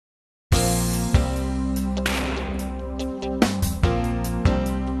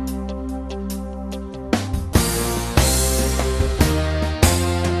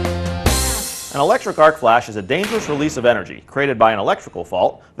electric arc flash is a dangerous release of energy created by an electrical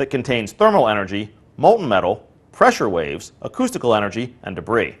fault that contains thermal energy, molten metal, pressure waves, acoustical energy, and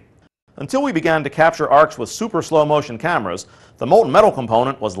debris. Until we began to capture arcs with super slow motion cameras, the molten metal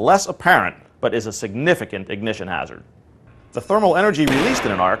component was less apparent, but is a significant ignition hazard. The thermal energy released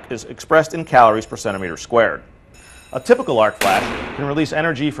in an arc is expressed in calories per centimeter squared. A typical arc flash can release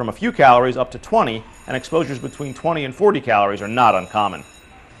energy from a few calories up to 20, and exposures between 20 and 40 calories are not uncommon.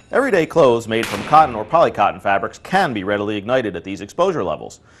 Everyday clothes made from cotton or polycotton fabrics can be readily ignited at these exposure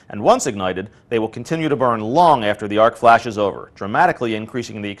levels, and once ignited, they will continue to burn long after the arc flash is over, dramatically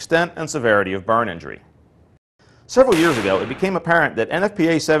increasing the extent and severity of burn injury. Several years ago, it became apparent that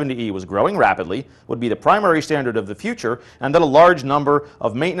NFPA 70E was growing rapidly, would be the primary standard of the future, and that a large number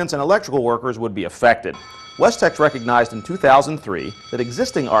of maintenance and electrical workers would be affected. Westex recognized in 2003 that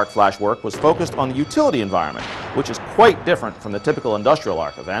existing arc flash work was focused on the utility environment, which is quite different from the typical industrial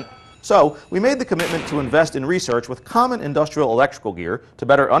arc event. So, we made the commitment to invest in research with common industrial electrical gear to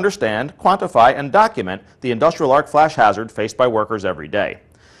better understand, quantify, and document the industrial arc flash hazard faced by workers every day.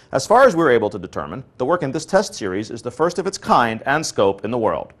 As far as we're able to determine, the work in this test series is the first of its kind and scope in the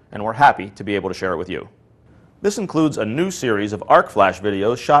world, and we're happy to be able to share it with you. This includes a new series of arc flash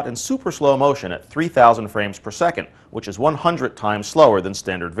videos shot in super slow motion at 3,000 frames per second, which is 100 times slower than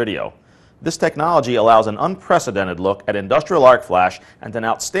standard video. This technology allows an unprecedented look at industrial arc flash and an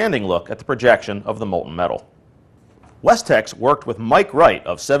outstanding look at the projection of the molten metal. Westex worked with Mike Wright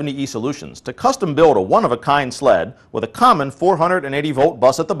of 70E Solutions to custom build a one-of-a-kind sled with a common 480-volt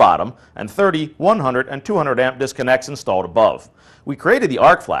bus at the bottom and 30, 100, and 200 amp disconnects installed above. We created the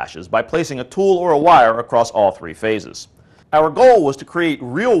arc flashes by placing a tool or a wire across all three phases. Our goal was to create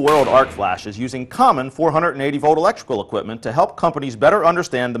real-world arc flashes using common 480-volt electrical equipment to help companies better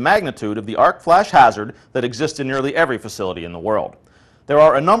understand the magnitude of the arc flash hazard that exists in nearly every facility in the world. There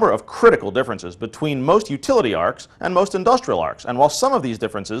are a number of critical differences between most utility arcs and most industrial arcs, and while some of these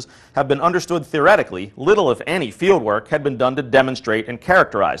differences have been understood theoretically, little if any fieldwork had been done to demonstrate and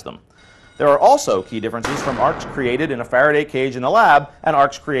characterize them. There are also key differences from arcs created in a Faraday cage in the lab and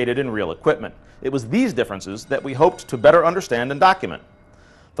arcs created in real equipment. It was these differences that we hoped to better understand and document.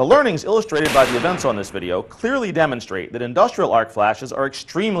 The learnings illustrated by the events on this video clearly demonstrate that industrial arc flashes are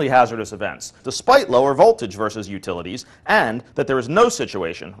extremely hazardous events, despite lower voltage versus utilities, and that there is no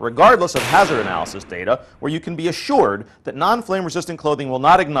situation, regardless of hazard analysis data, where you can be assured that non-flame resistant clothing will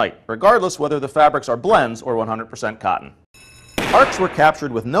not ignite, regardless whether the fabrics are blends or 100% cotton. Arcs were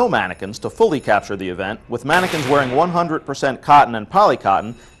captured with no mannequins to fully capture the event, with mannequins wearing 100% cotton and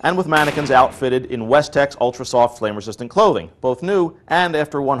polycotton, and with mannequins outfitted in Westex UltraSoft flame-resistant clothing, both new and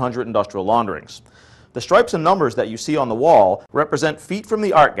after 100 industrial launderings. The stripes and numbers that you see on the wall represent feet from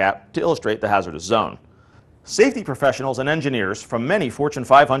the arc gap to illustrate the hazardous zone. Safety professionals and engineers from many Fortune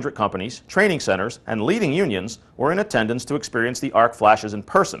 500 companies, training centers, and leading unions were in attendance to experience the arc flashes in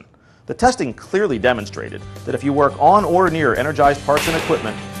person. The testing clearly demonstrated that if you work on or near energized parts and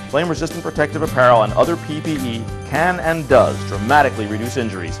equipment, flame-resistant protective apparel and other PPE can and does dramatically reduce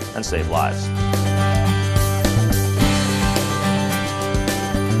injuries and save lives.